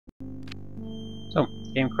So,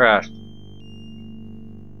 game crashed.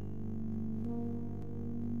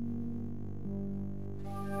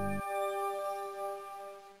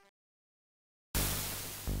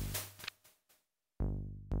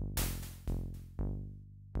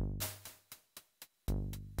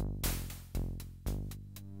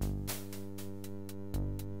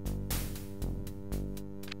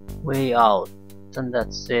 Way out. And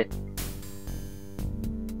that's it.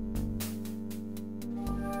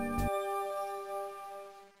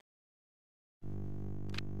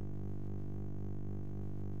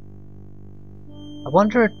 I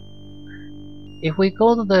wonder if we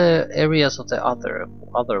go to the areas of the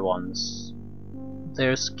other ones.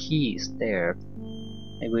 There's keys there.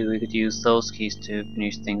 Maybe we could use those keys to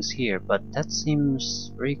finish things here, but that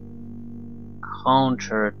seems very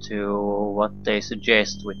counter to what they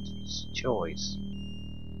suggest with this choice.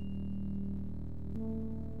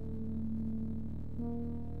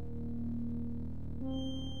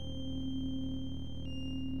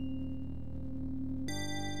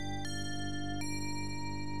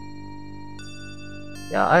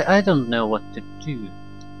 Yeah, I don't know what to do.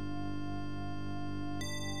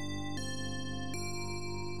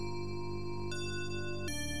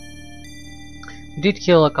 We did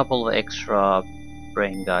kill a couple of extra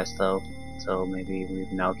brain guys though, so maybe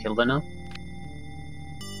we've now killed enough.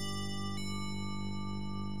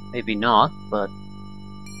 Maybe not, but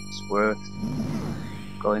it's worth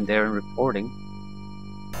going there and reporting.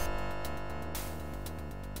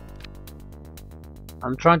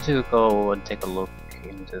 I'm trying to go and take a look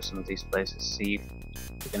into some of these places, see if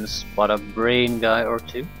we can spot a brain guy or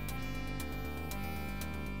two.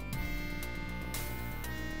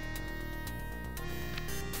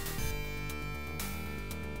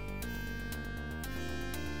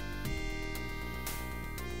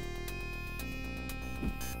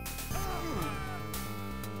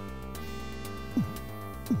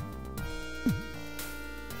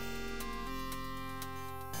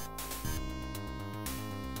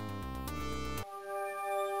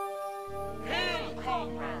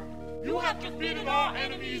 You have defeated our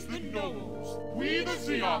enemies, the Nobles. We, the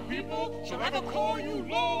Zeon people, shall ever call you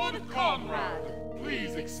Lord Conrad.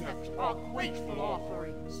 Please accept our grateful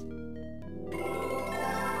offerings.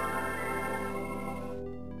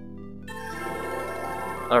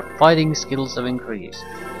 Our fighting skills have increased.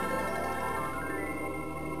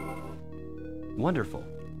 Wonderful.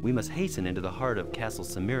 We must hasten into the heart of Castle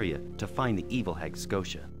Cimmeria to find the evil hag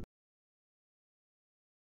Scotia.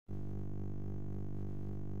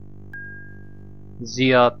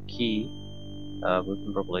 Zia key. We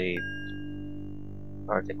can probably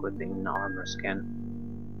start equipping an armor scan.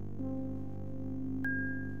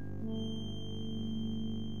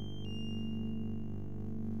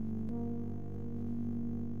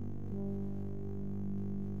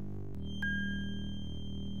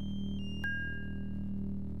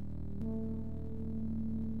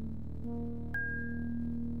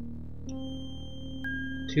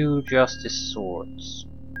 Two justice swords.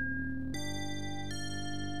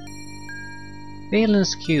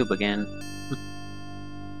 Valen's cube again.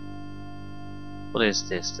 What is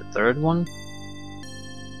this? The third one?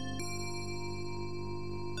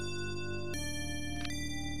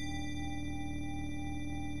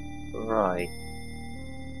 Right.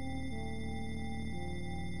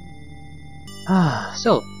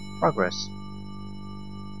 So, progress.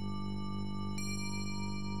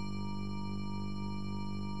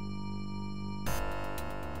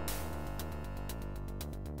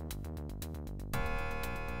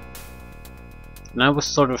 And I was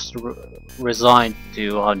sort of resigned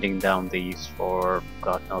to hunting down these for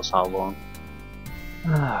God knows how long.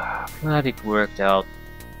 Glad it worked out.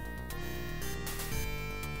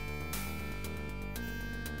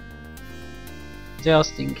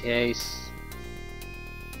 Just in case.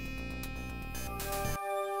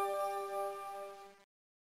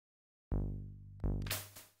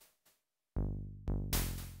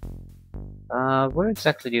 Where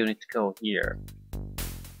exactly do you need to go here?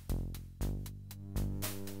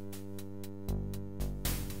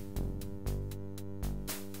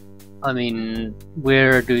 I mean,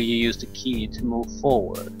 where do you use the key to move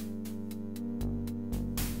forward?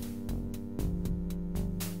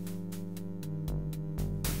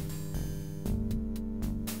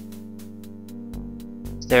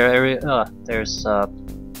 Is there area? There's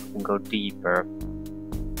we can go deeper.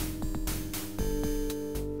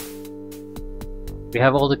 We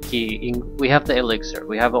have all the key. We have the elixir.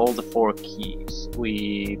 We have all the 4 keys.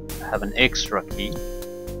 We have an extra key.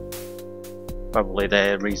 Probably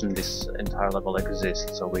the reason this entire level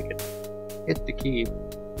exists, so we can hit the key.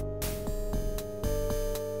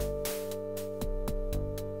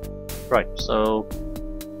 Right, so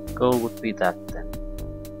goal would be that then.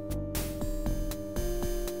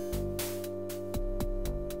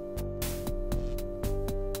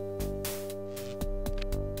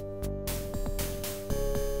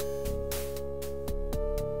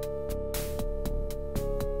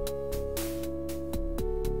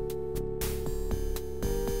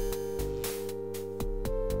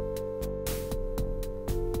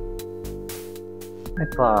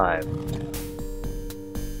 High five.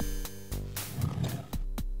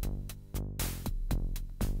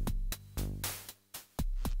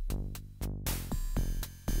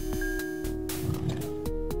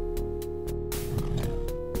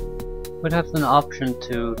 We'd have an option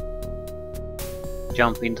to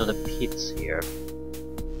jump into the pits here.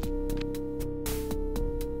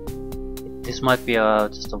 This might be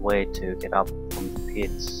just a way to get up from the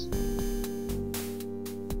pits.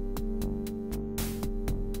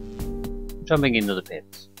 Jumping into the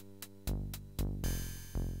pits.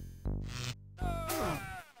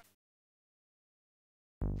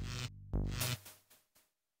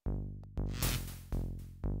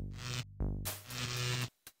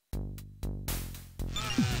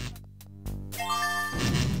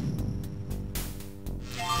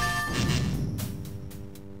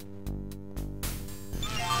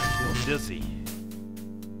 Dizzy.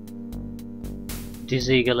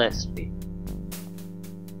 Dizzy Gillespie.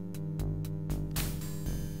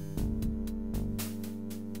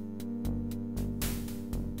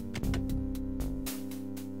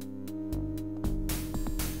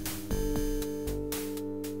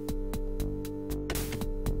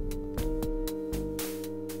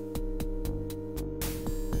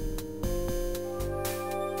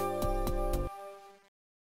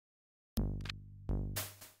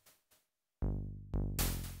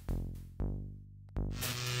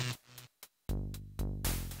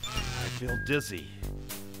 I feel dizzy.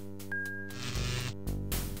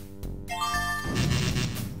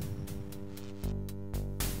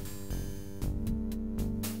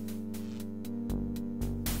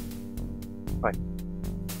 Right.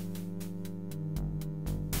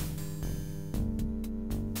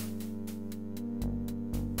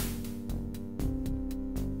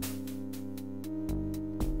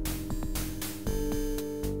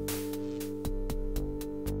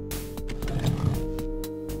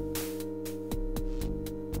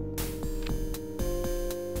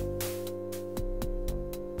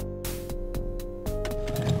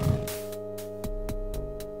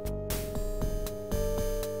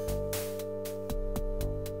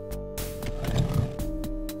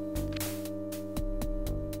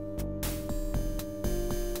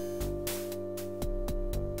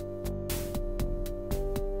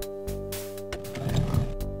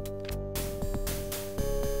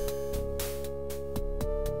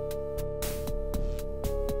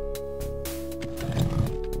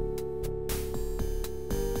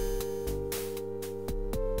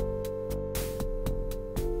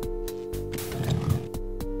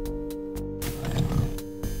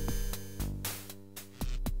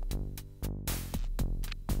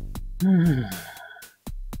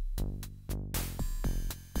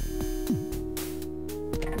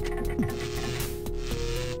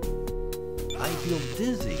 I feel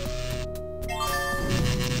dizzy.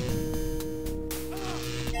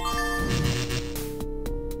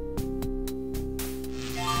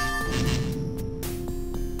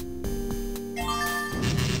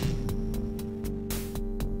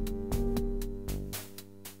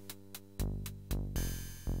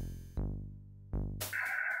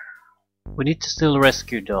 We need to still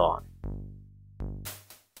rescue Dawn.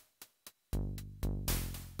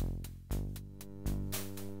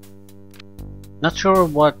 Not sure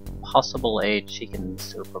what possible aid she can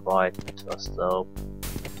still provide to us though.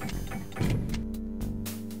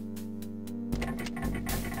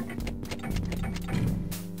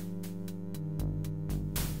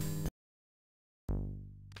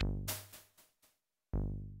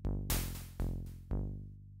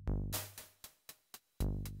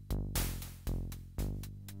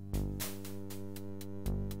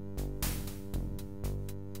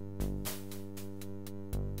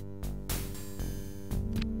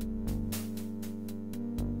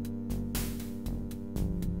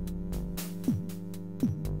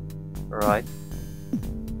 Right.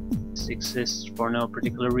 This exists for no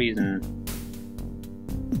particular reason.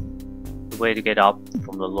 The way to get up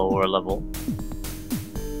from the lower level.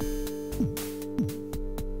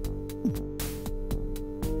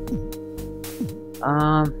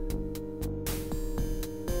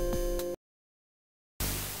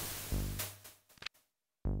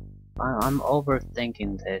 I'm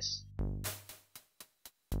overthinking this.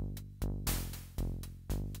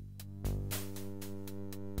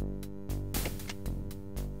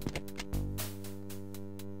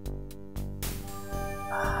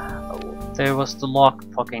 There was the locked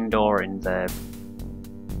fucking door in the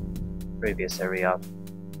previous area.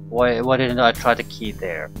 Why didn't I try the key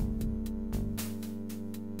there?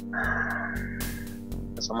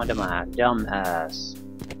 Some of them are dumb ass.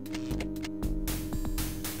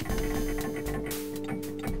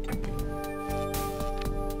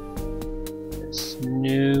 This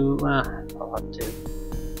new I'll have to.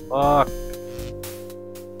 Fuck.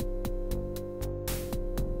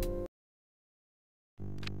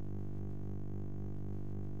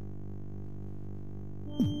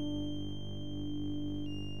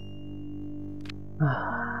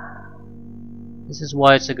 This is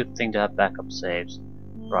why it's a good thing to have backup saves.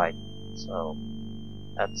 Right, so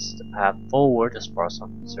that's the path forward as far as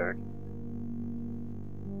I'm concerned.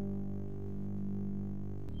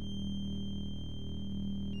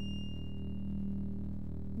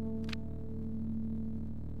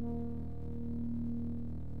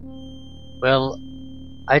 Well,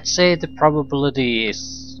 I'd say the probability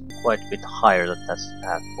is quite a bit higher that that's the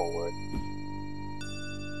path forward.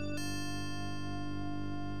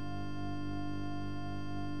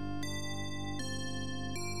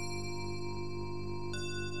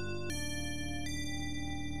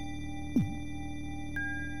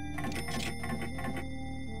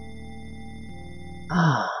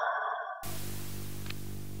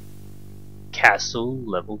 Castle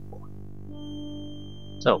level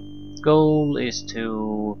 1. So, goal is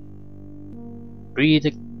to free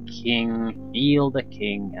the king, heal the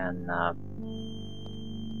king, and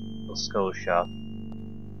Scotia.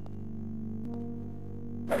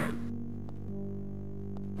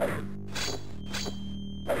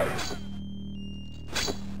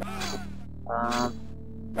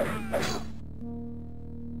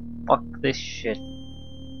 Fuck this shit.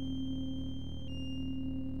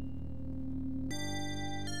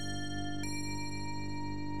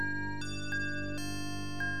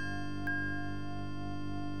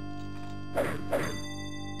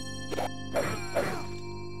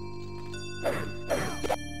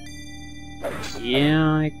 Yeah,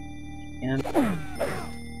 I can't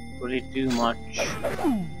really do much.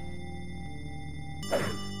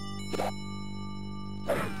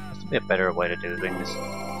 Has to be a better way to do things.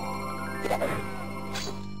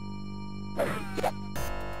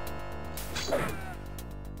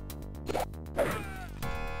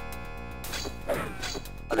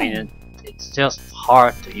 I mean, it's just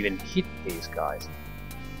hard to even hit these guys.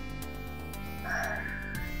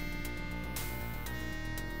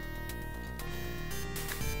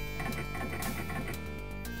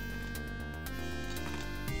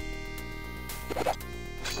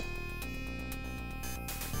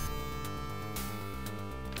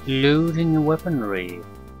 Looting weaponry.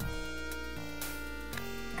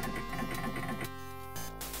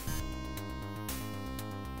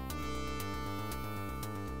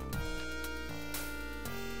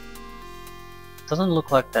 Doesn't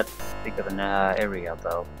look like that big of an area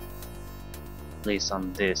though. At least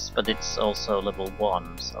on this, but it's also level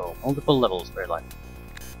 1, so multiple levels very likely.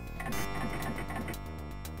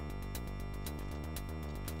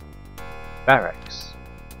 Barracks.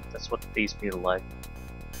 That's what these feel like.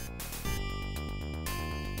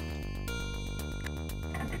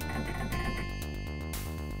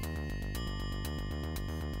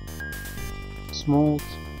 Small.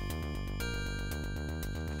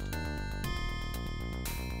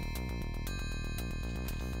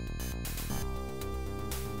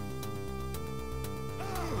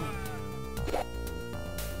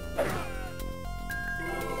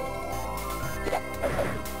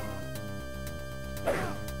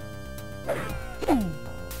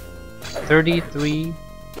 $33.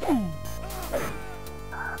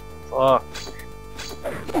 Fuck.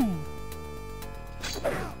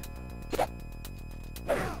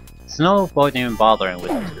 There's no point even bothering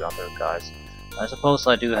with the two other guys. I suppose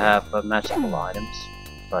I do have magical items,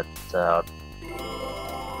 but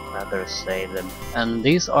rather save them. And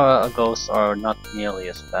these ghosts are not nearly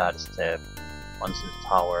as bad as the ones in the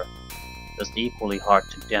tower, just equally hard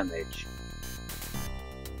to damage.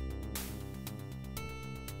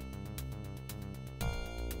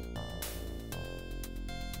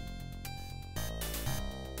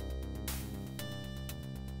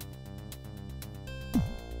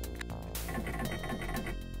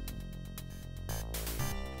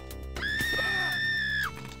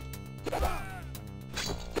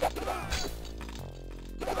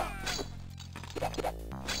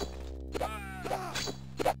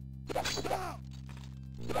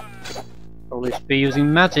 Probably should be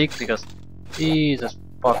using magic because Jesus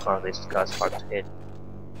fuck are these guys hard to hit.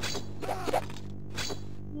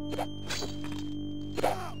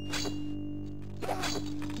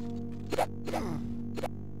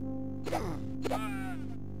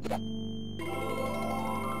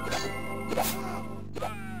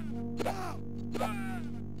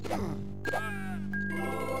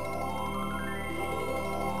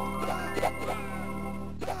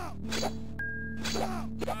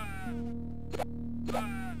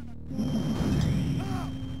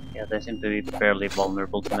 they seem to be fairly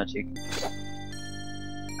vulnerable to magic.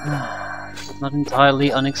 Not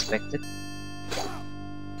entirely unexpected.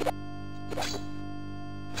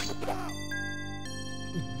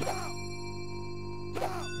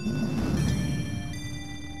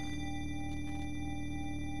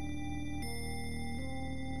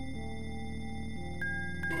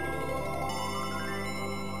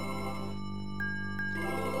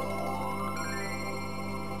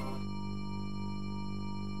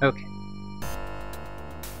 Okay.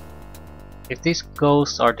 If these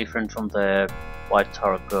ghosts are different from the White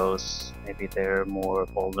Tower ghosts, maybe they're more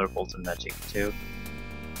vulnerable to magic too.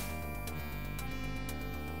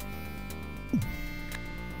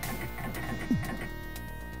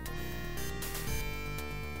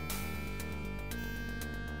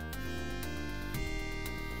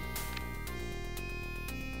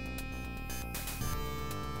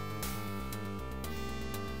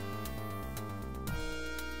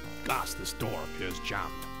 Last, this door appears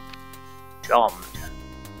jammed. Jammed.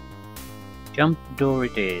 Jump door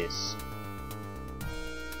it is.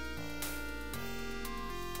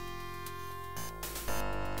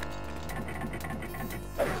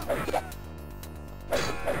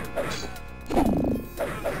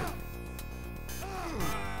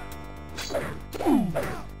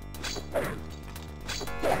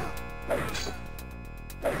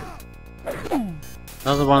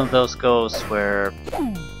 Another one of those ghosts where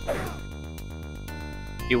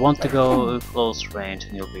you want to go close range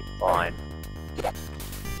and you'll be fine.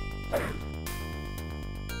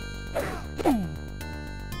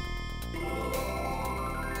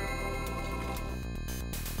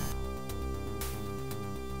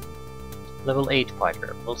 Level 8 fighter,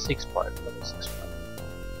 level 6 fighter, level 6 fighter.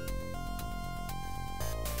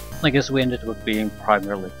 I guess we ended up being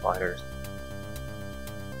primarily fighters.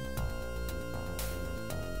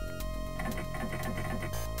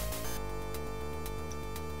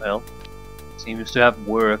 Well, seems to have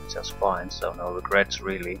worked just fine, so no regrets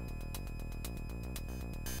really.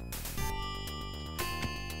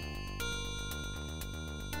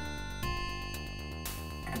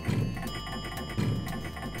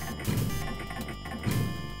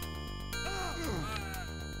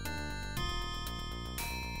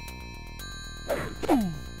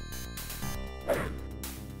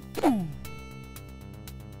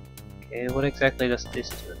 Okay, what exactly does this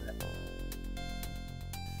do then?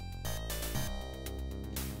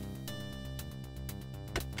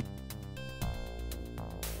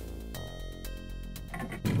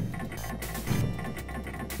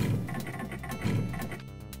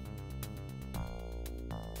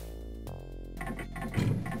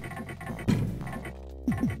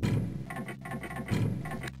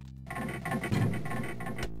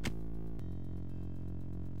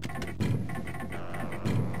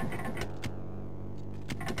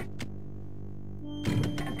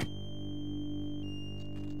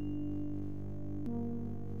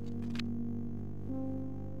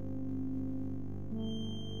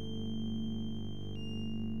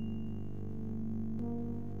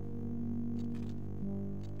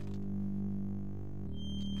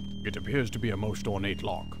 It appears to be a most ornate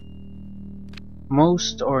lock.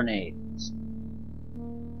 Most ornate.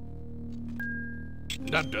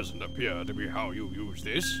 That doesn't appear to be how you use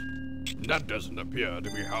this. That doesn't appear to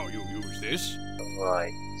be how you use this.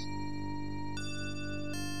 Right.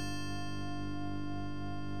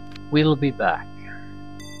 We'll be back.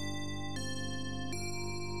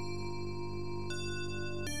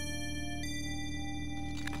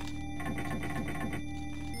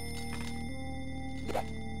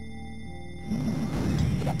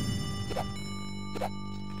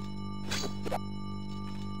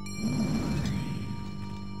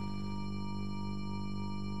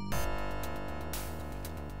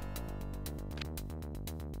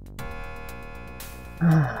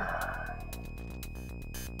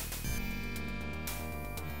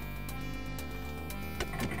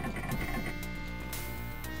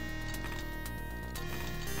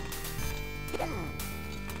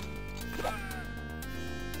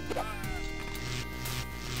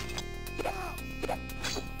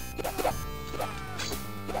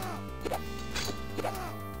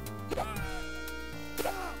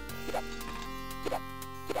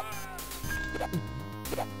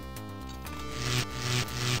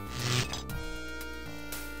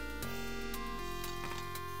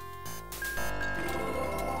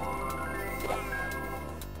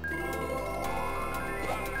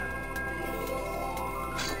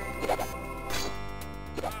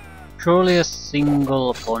 Surely a single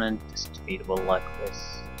opponent is defeatable like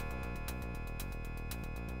this.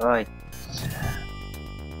 Right.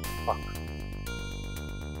 Fuck.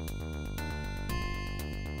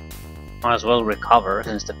 Might as well recover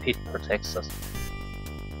since the pit protects us.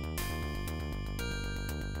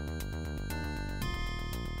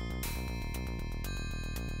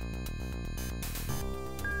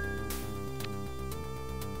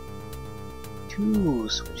 Two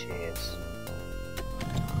switches.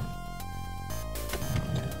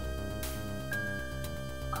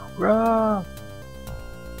 Cobra!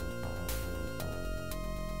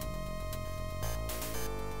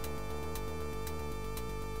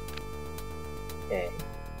 Okay.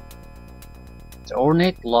 It's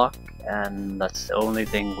ornate lock, and that's the only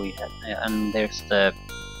thing we have. And there's the.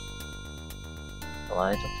 Well,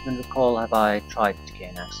 I don't even recall have I tried to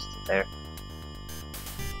gain access to there.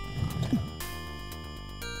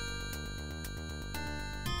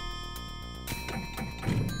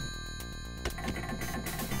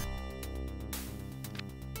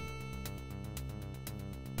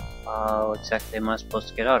 How exactly am I supposed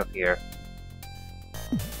to get out of here?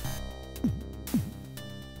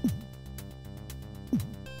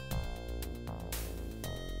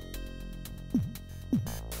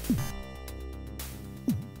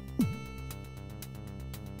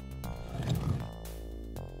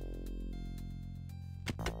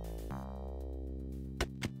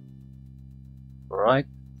 Right.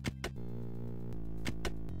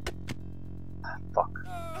 Fuck.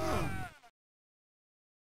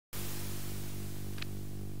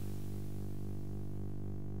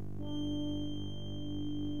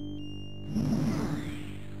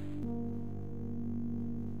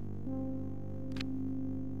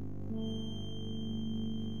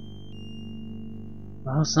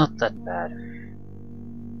 Well, it's not that bad.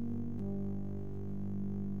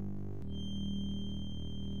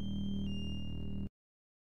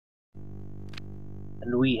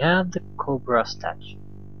 And we have the Cobra statue.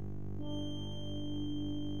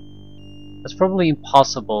 It's probably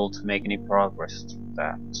impossible to make any progress through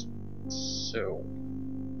that. So...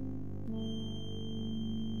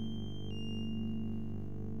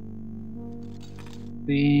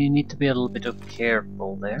 we need to be a little bit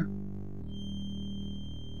careful there.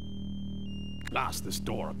 Last, this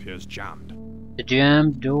door appears jammed. The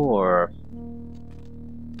jammed door.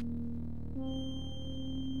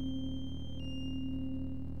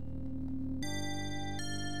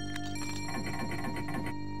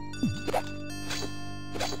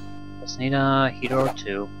 Just need a heater or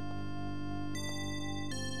two.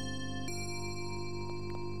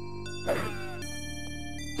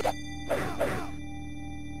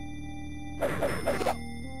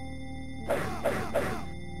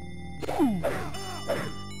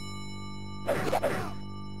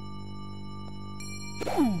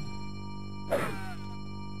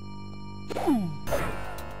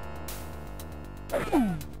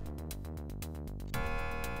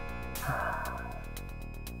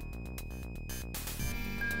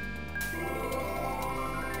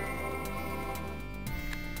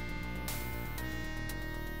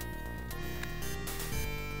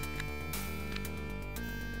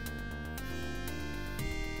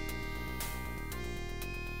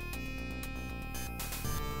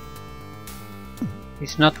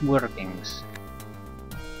 It's not working.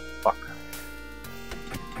 Fuck.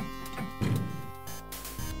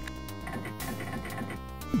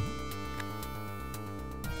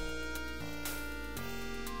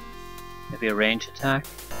 Maybe a range attack.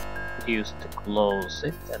 Could use to close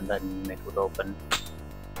it and then it would open.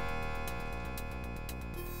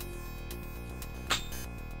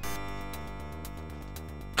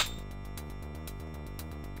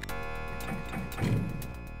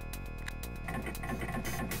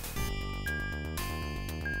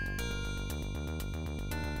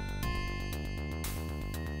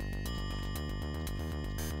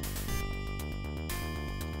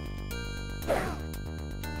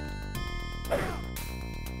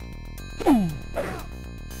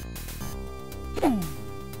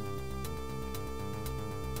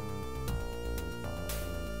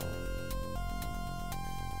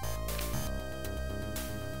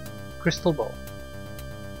 Crystal ball.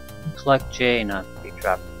 Looks like Jane had to be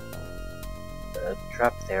trapped.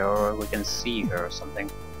 Trapped there, or we can see her or something.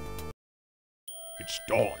 It's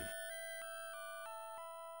dawn.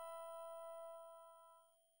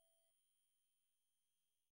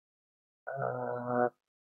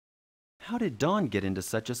 How did Dawn get into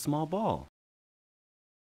such a small ball?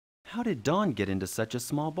 How did Dawn get into such a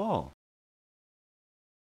small ball?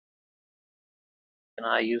 Can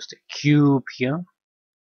I use the cube here?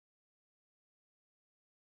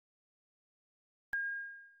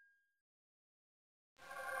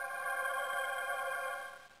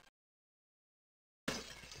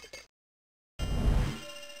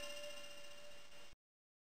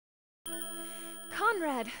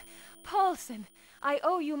 Conrad, Paulson, I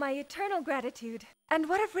owe you my eternal gratitude. And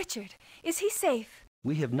what of Richard? Is he safe?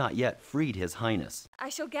 We have not yet freed His Highness. I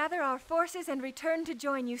shall gather our forces and return to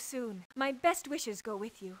join you soon. My best wishes go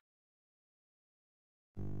with you.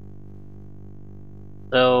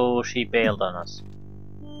 So she bailed on us.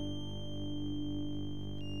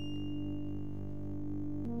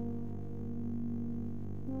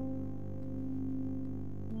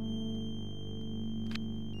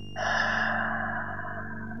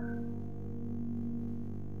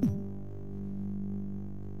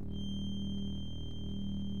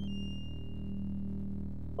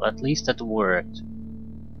 Well, at least that worked.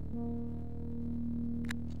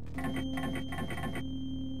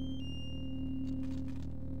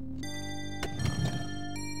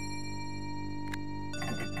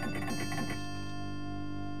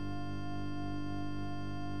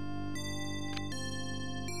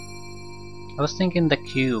 I was thinking the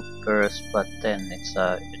cube first, but then it's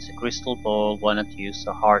a crystal ball. Why not use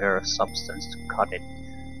a harder substance to cut it?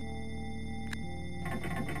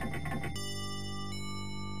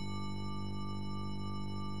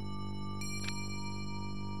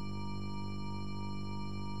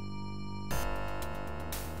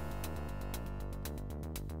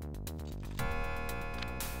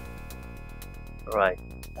 Right,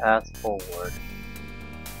 path forward.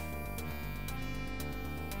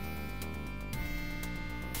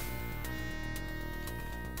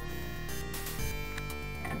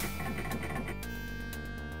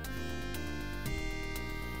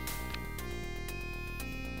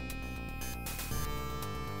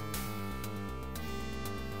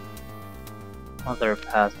 Other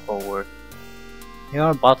path forward. There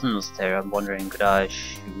are buttons there. I'm wondering, could I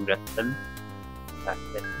shoot at them? Back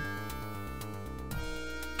at them?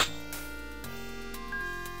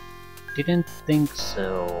 Didn't think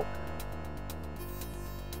so.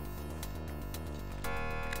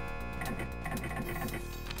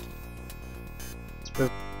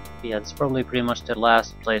 Yeah, it's probably pretty much the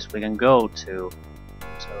last place we can go to.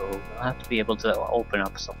 So I'll have to be able to open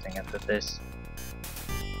up something after this.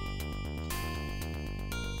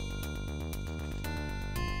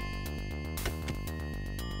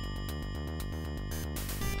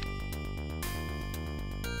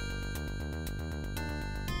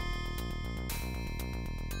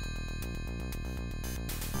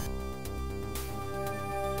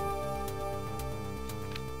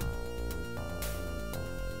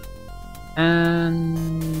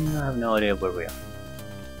 And I have no idea where we are.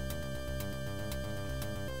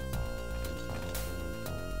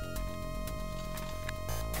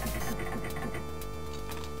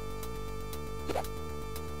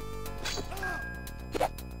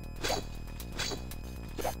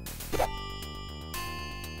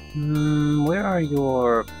 Where are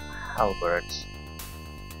your halberds?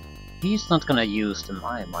 He's not gonna use them,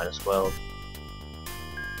 I might as well.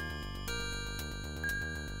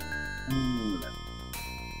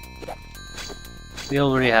 We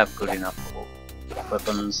already have good enough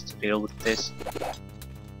weapons to deal with this.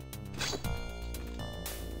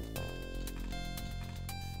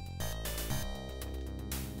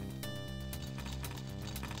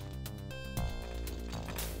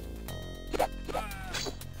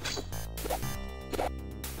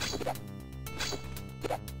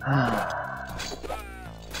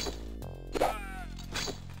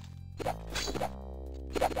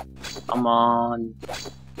 Come on.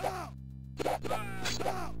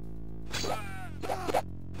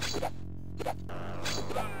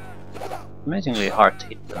 Amazingly hard to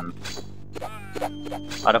hit them.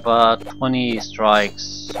 Out of 20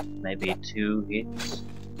 strikes, maybe 2 hits.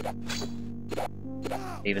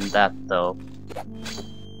 Even that though.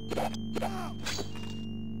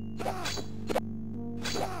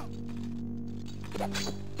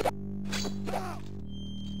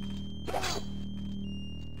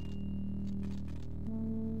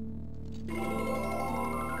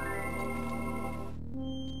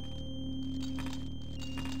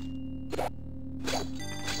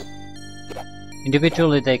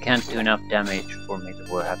 Individually they can't do enough damage for me to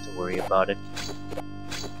have to worry about it.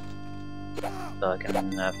 So I can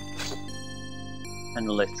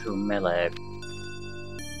handle it through melee.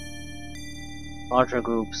 Larger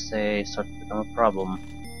groups, they start to become a problem.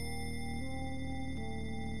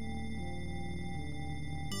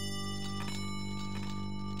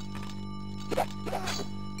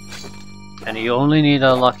 And you only need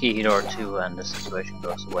a lucky hit or two and the situation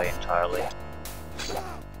goes away entirely.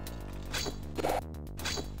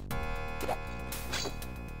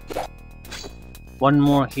 One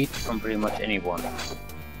more hit from pretty much anyone.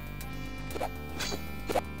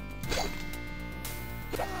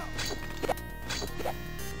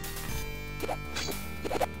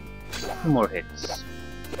 2 more hits.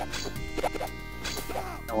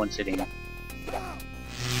 No one's hitting.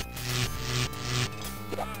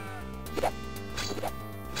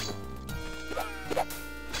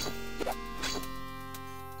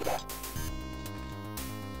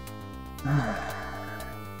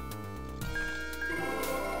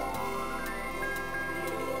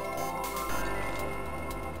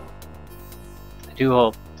 I do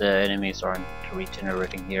hope the enemies aren't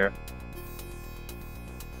regenerating here.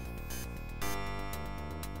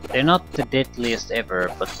 They're not the deadliest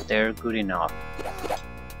ever, but they're good enough.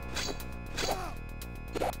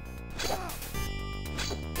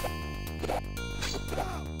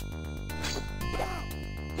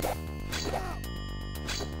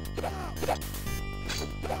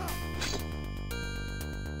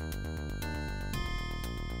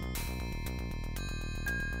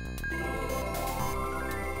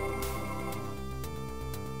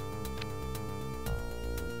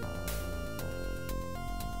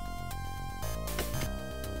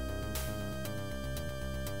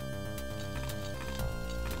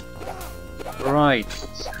 Right.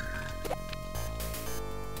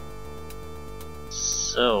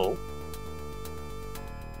 So,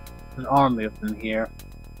 an army of them here.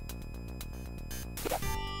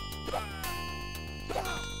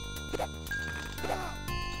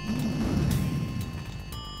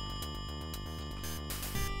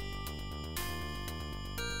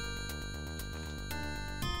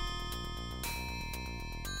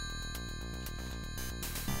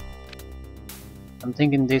 I'm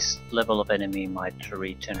thinking this level of enemy might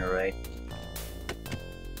regenerate.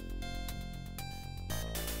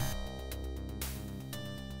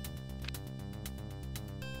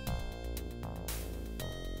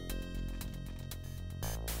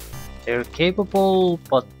 They're capable,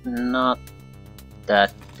 but not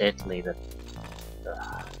that deadly that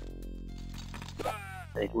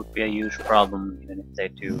it would be a huge problem even if they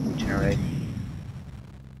do regenerate.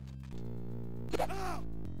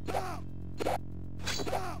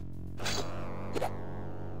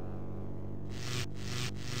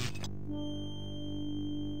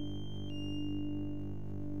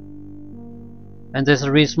 And there's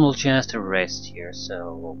a reasonable chance to rest here,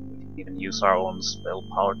 so we can even use our own spell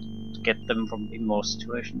power to get them from in most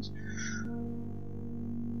situations.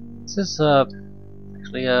 This is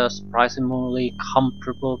actually a surprisingly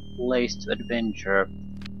comfortable place to adventure.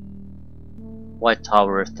 White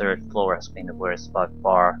Tower 3rd floor has been the worst by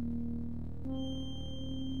far.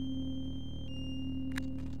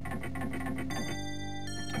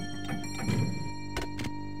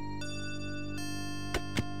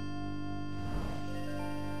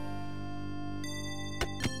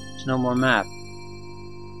 There's no more map.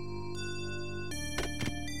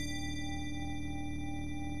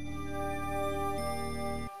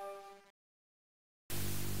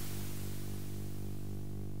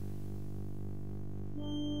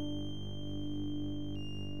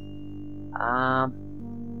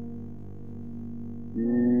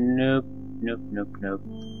 Nope, nope, nope, nope.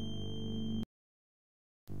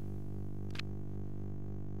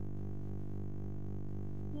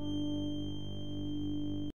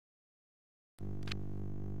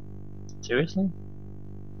 Seriously?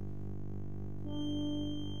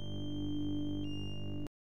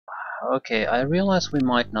 Okay, I realize we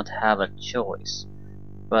might not have a choice,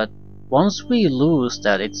 but once we lose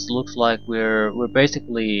that, it looks like we're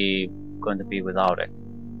basically going to be without it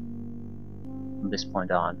from this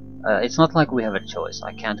point on. It's not like we have a choice.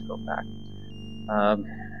 I can't go back.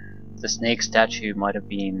 The snake statue might have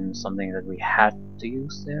been something that we had to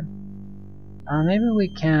use there. Maybe we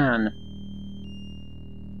can.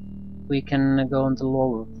 We can go on the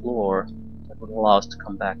lower floor. That would allow us to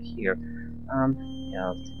come back here.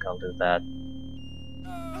 Yeah, I think I'll do that.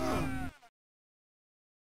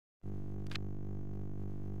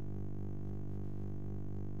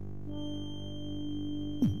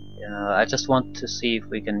 I just want to see if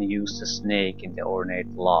we can use the snake in the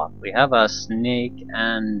ornate lock. We have a snake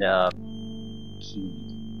and a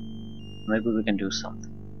key. Maybe we can do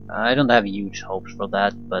something. I don't have huge hopes for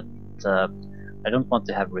that, but I don't want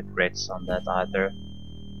to have regrets on that either.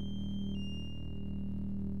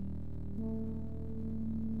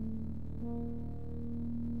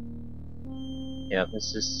 Yeah,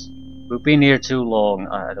 this is... We've been here too long.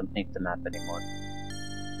 I don't need the map anymore.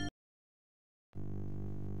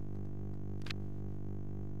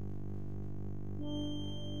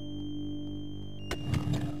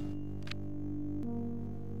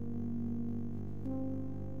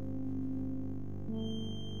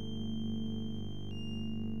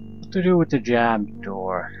 What to do with the jammed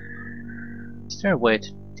door? Is there a way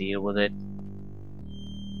to deal with it?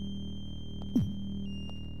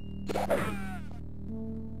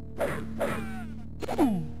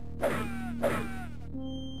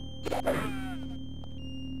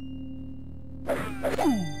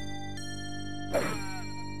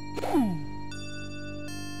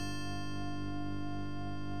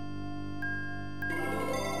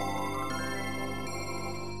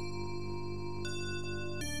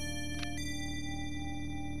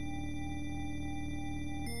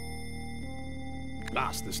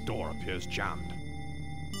 Last, this door appears jammed.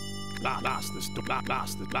 Last, this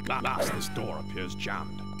door appears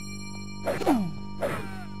jammed.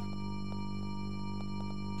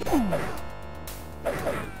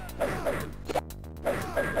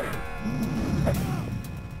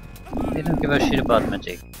 They don't give a shit about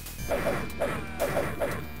magic.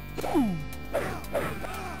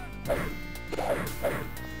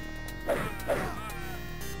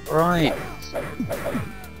 Right.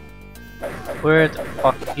 Where the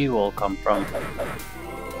fuck you all come from?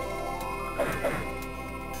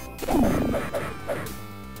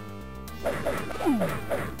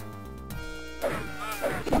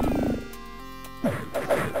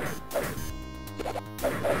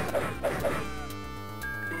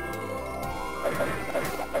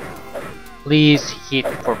 Please hit,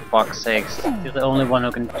 for fuck's sakes. You're the only one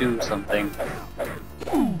who can do something.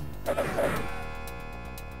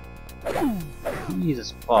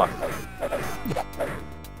 Jesus fuck.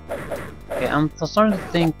 Okay, I'm starting to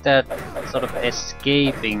think that sort of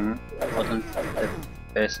escaping wasn't the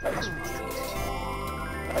best possibility.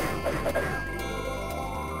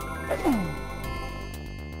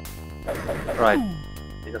 Right,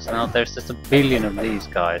 because now there's just a billion of these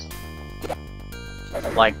guys.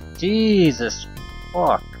 Like, Jesus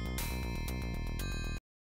fuck.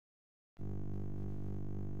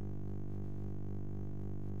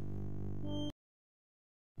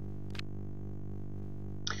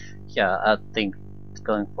 Yeah, I think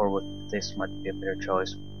going forward this might be a better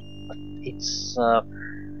choice. But it's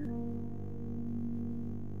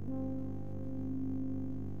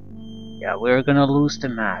yeah, we're gonna lose the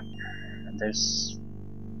map. And there's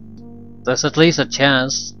at least a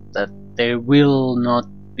chance that there will not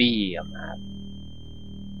be a map.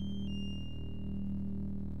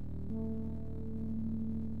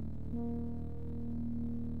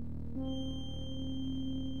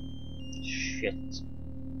 Shit.